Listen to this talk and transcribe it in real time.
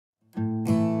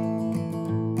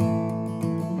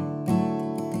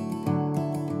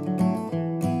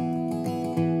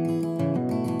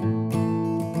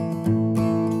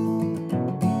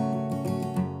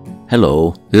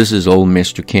Hello, this is old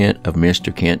Mr. Kent of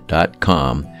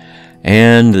MrKent.com,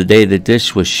 and the day that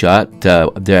this was shot,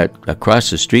 that across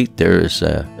the street there is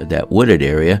that wooded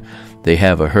area. They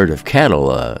have a herd of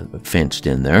cattle fenced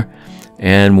in there,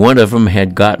 and one of them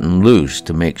had gotten loose.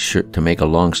 To make a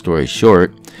long story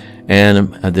short,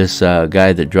 and this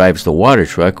guy that drives the water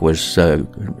truck was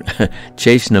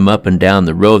chasing them up and down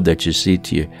the road that you see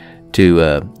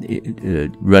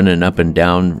running up and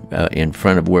down in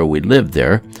front of where we lived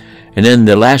there. And then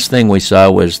the last thing we saw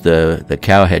was the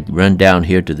cow had run down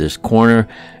here to this corner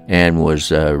and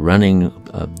was running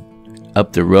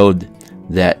up the road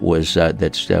that was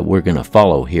we're going to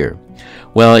follow here.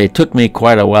 Well, it took me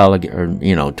quite a while,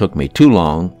 it took me too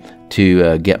long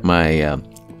to get my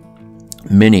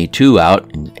Mini 2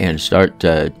 out and start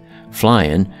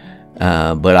flying.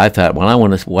 But I thought, well, I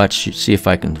want to see if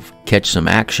I can catch some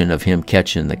action of him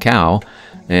catching the cow,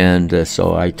 and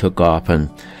so I took off.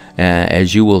 And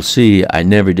as you will see, I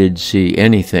never did see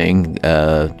anything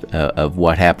of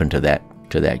what happened to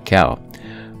that cow.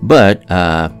 But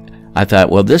I thought,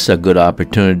 well, this is a good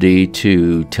opportunity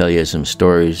to tell you some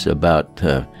stories about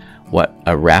what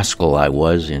a rascal I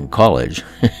was in college.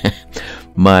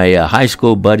 My high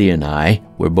school buddy and I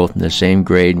were both in the same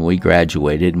grade, and we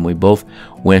graduated, and we both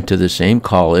went to the same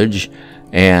college,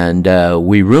 and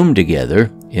we roomed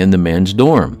together in the men's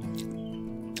dorm.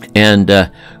 And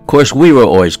of course, we were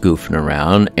always goofing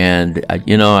around, and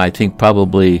I think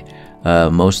probably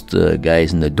most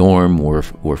guys in the dorm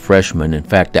were freshmen. In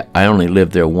fact, I only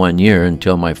lived there 1 year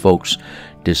until my folks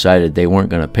decided they weren't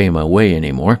going to pay my way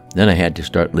anymore. Then I had to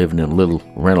start living in little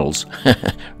rental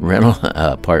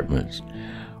apartments.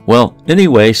 Well,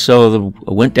 anyway, so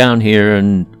I went down here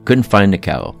and couldn't find the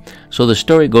cow. So the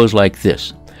story goes like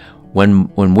this.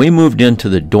 When we moved into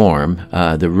the dorm,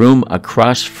 the room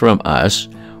across from us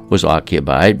was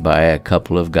occupied by a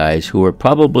couple of guys who were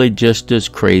probably just as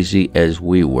crazy as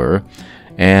we were.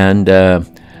 And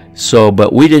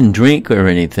but we didn't drink or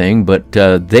anything, but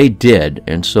they did.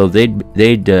 And so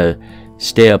they'd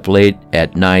stay up late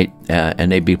at night,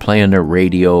 and they'd be playing their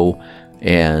radio,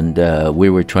 and we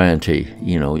were trying to,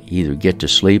 either get to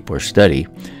sleep or study.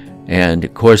 And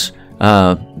of course,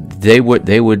 the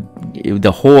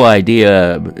whole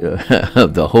idea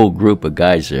of the whole group of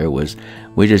guys there was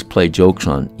we just play jokes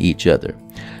on each other.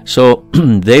 So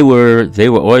they were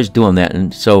always doing that.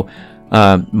 And so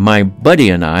my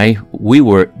buddy and I, we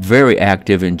were very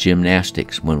active in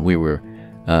gymnastics when we were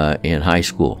in high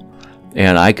school.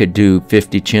 And I could do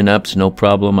 50 chin-ups, no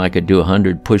problem. I could do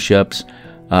 100 push-ups.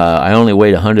 I only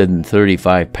weighed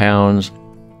 135 pounds.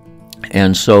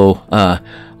 And so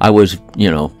I was,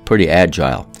 pretty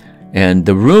agile. And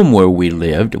the room where we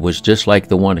lived was just like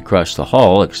the one across the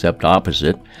hall, except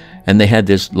opposite. And they had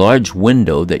this large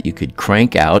window that you could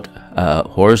crank out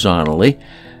horizontally.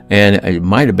 And it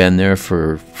might have been there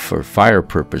for fire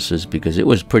purposes, because it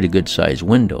was a pretty good sized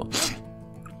window.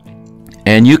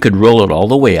 And you could roll it all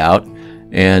the way out.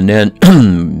 And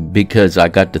then, because I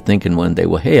got to thinking one day,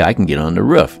 well, hey, I can get on the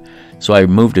roof. So I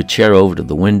moved a chair over to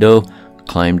the window,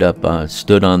 climbed up,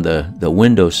 stood on the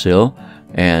windowsill,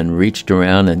 and reached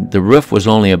around. And the roof was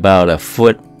only about a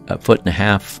foot and a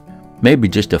half, maybe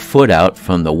just a foot out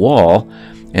from the wall.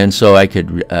 And so I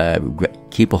could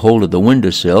keep a hold of the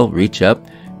windowsill, reach up,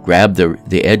 grab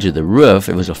the edge of the roof.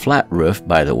 It was a flat roof,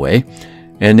 by the way.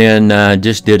 And then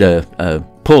just did a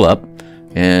pull-up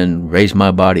and raise my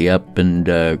body up and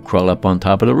crawl up on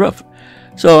top of the roof.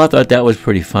 So I thought that was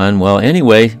pretty fun. Well,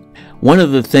 anyway, one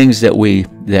of the things that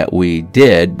we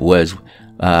did was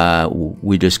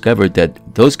we discovered that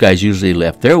those guys usually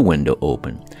left their window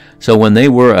open. So when they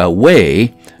were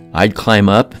away, I'd climb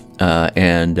up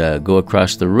and go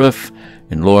across the roof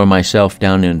and lower myself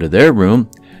down into their room,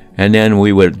 and then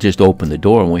we would just open the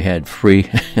door, and we had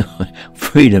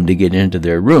freedom to get into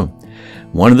their room.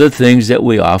 One of the things that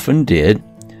we often did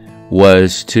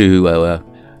was to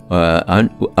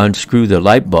unscrew the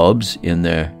light bulbs in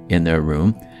their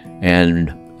room,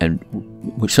 and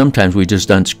sometimes we just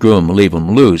unscrew them and leave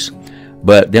them loose.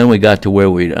 But then we got to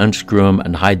where we'd unscrew them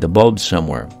and hide the bulbs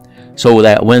somewhere, so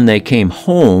that when they came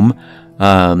home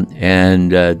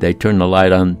and they turned the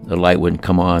light on, the light wouldn't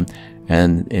come on,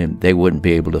 and they wouldn't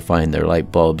be able to find their light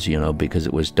bulbs, because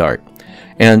it was dark.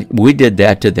 And we did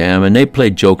that to them, and they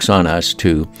played jokes on us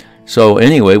too. So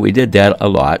anyway, we did that a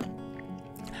lot.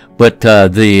 But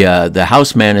the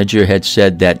house manager had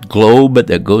said that globe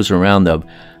that goes around the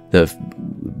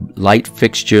light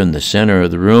fixture in the center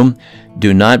of the room,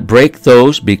 do not break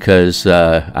those, because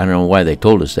I don't know why they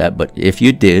told us that, but if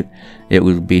you did, it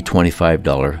would be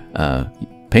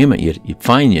 $25 payment,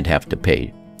 fine you'd have to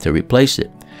pay to replace it.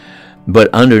 But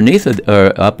underneath it,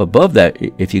 or up above that,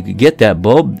 if you could get that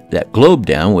globe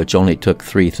down, which only took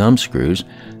 3 thumb screws,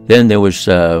 then there was,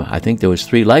 I think there was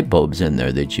 3 light bulbs in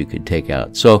there that you could take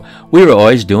out. So we were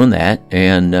always doing that,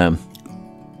 and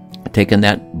taking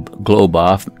that globe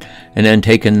off, and then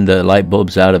taking the light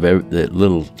bulbs out of the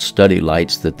little study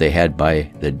lights that they had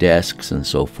by the desks and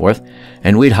so forth,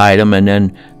 and we'd hide them, and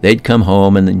then they'd come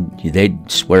home, and then they'd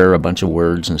swear a bunch of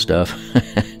words and stuff.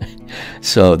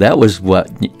 So that was what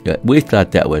we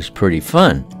thought, that was pretty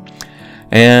fun.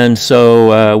 And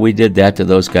so we did that to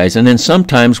those guys, and then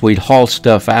sometimes we'd haul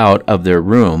stuff out of their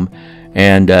room,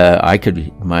 and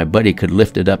my buddy could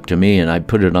lift it up to me, and I'd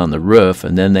put it on the roof,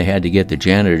 and then they had to get the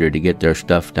janitor to get their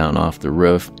stuff down off the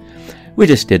roof. We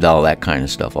just did all that kind of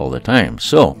stuff all the time.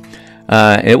 So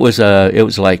it was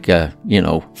like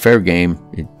fair game.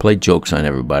 It played jokes on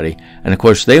everybody, and of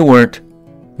course they weren't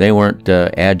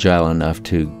agile enough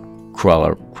to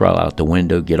crawl out the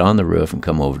window, get on the roof, and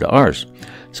come over to ours.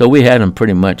 So we had them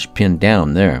pretty much pinned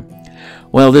down there.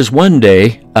 Well, this one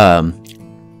day,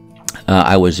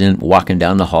 I was walking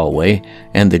down the hallway,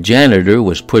 and the janitor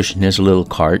was pushing his little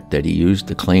cart that he used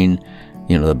to clean,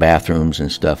 the bathrooms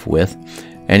and stuff with,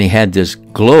 and he had this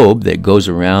globe that goes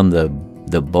around the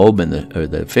bulb or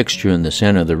the fixture in the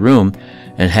center of the room,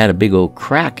 and had a big old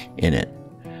crack in it.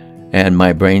 And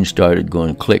my brain started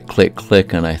going click, click,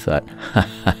 click, and I thought, ha,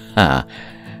 ha, ha.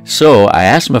 So I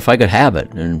asked him if I could have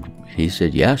it, and he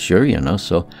said, yeah, sure,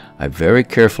 So I very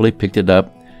carefully picked it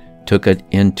up, took it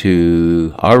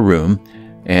into our room,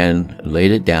 and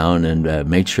laid it down, and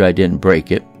made sure I didn't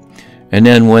break it. And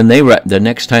then when the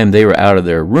next time they were out of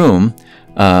their room,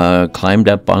 climbed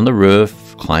up on the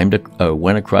roof,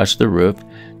 went across the roof,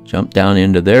 jumped down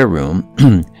into their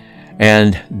room,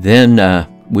 and then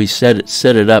we set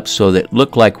it up so that it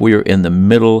looked like we were in the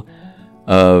middle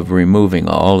of removing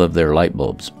all of their light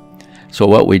bulbs. So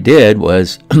what we did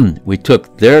was we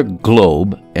took their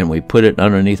globe and we put it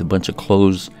underneath a bunch of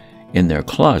clothes in their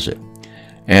closet.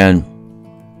 And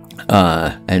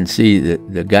see,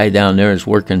 the guy down there is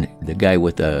working, the guy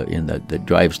that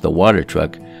drives the water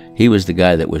truck. He was the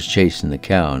guy that was chasing the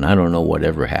cow, and I don't know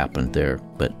whatever happened there.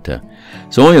 But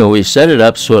so anyway, we set it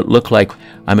up so it looked like,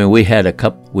 we had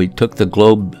we took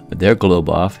their globe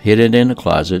off, hid it in the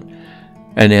closet,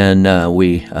 and then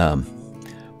we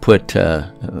put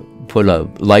a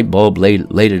light bulb,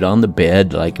 laid it on the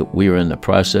bed like we were in the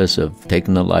process of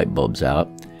taking the light bulbs out.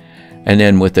 And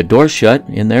then with the door shut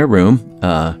in their room,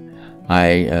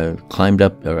 I climbed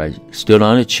up, or I stood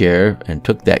on a chair and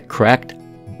took that cracked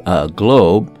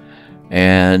globe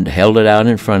and held it out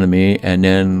in front of me, and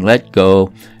then let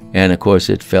go, and of course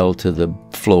it fell to the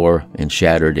floor and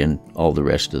shattered in all the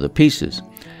rest of the pieces.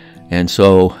 And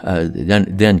so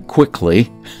then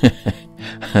quickly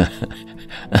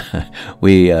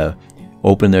we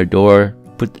opened their door,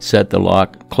 set the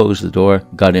lock, closed the door,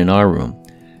 got in our room,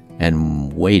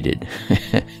 and waited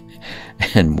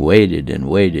and waited and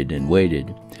waited and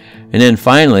waited. And then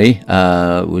finally,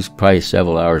 it was probably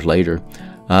several hours later,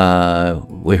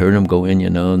 we heard them go in,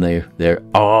 and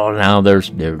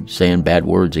they're saying bad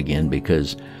words again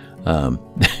because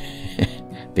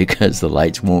because the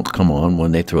lights won't come on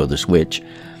when they throw the switch.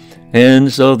 And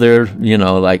so they're,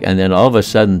 and then all of a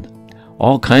sudden,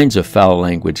 all kinds of foul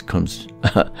language comes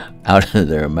out of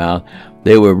their mouth.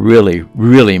 They were really,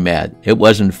 really mad. It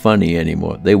wasn't funny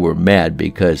anymore. They were mad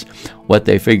because what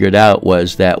they figured out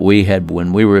was that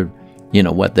when we were,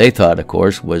 what they thought, of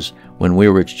course, was when we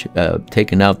were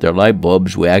taking out their light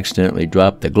bulbs, we accidentally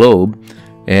dropped the globe,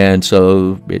 and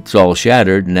so it's all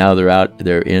shattered. Now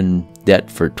they're in debt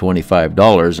for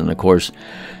 $25, and of course,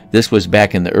 this was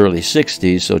back in the early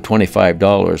 '60s, so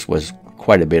 $25 was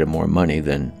quite a bit more money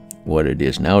than what it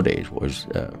is nowadays.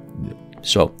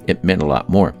 So it meant a lot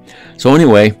more. So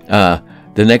anyway, the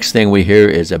next thing we hear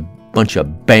is a bunch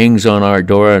of bangs on our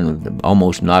door and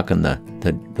almost knocking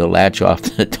the latch off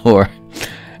the door.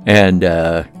 And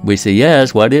we say,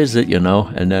 yes, what is it,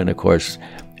 And then, of course,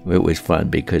 it was fun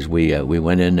because we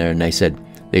went in there and they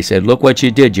said, look what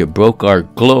you did. You broke our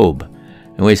globe.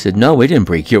 And we said, no, we didn't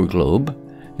break your globe.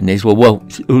 And they said, well,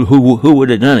 who would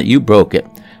have done it? You broke it.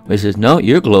 We said, no,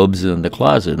 your globe's in the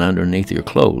closet underneath your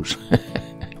clothes.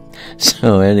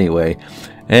 So anyway,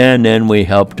 and then we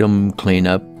helped them clean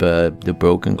up the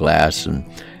broken glass, and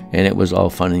it was all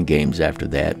fun and games after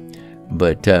that.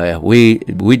 But we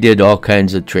did all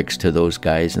kinds of tricks to those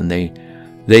guys, and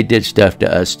they did stuff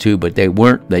to us too, but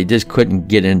they just couldn't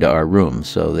get into our room,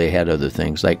 so they had other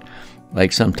things.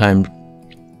 Like sometimes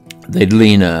they'd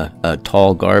lean a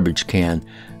tall garbage can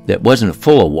that wasn't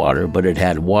full of water, but it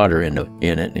had water in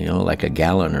it, like a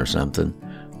gallon or something.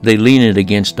 they lean it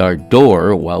against our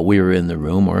door while we were in the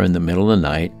room or in the middle of the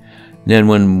night. Then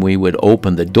when we would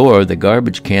open the door, the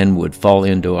garbage can would fall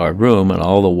into our room and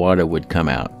all the water would come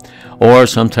out. Or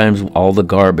sometimes all the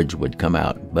garbage would come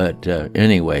out. But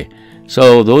anyway,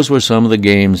 so those were some of the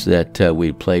games that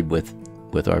we played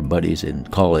with our buddies in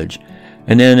college.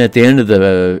 And then at the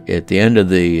end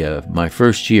of my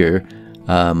first year,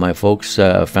 my folks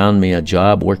found me a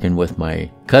job working with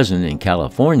my cousin in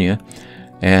California,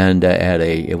 and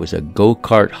it was a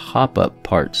go-kart hop-up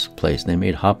parts place. They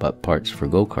made hop-up parts for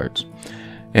go-karts.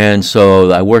 And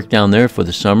so I worked down there for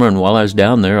the summer, and while I was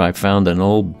down there, I found an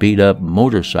old beat-up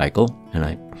motorcycle, and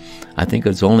I think it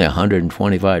was only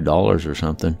 $125 or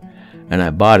something, and I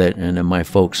bought it. And then my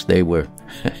folks, they were,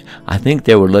 I think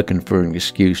they were looking for an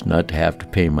excuse not to have to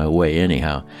pay my way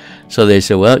anyhow. So they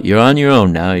said, well, you're on your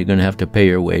own now. You're going to have to pay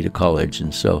your way to college.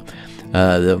 And so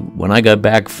when I got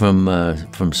back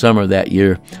from summer that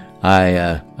year,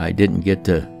 I didn't get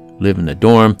to live in the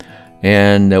dorm,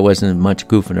 and there wasn't much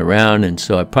goofing around, and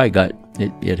so I probably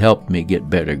it helped me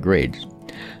get better grades.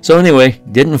 So anyway,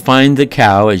 didn't find the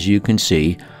cow, as you can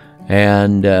see,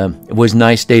 and it was a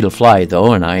nice day to fly,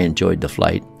 though, and I enjoyed the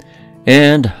flight,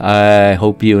 and I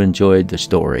hope you enjoyed the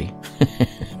story.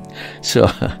 So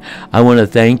I want to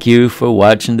thank you for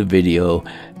watching the video,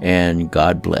 and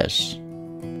God bless.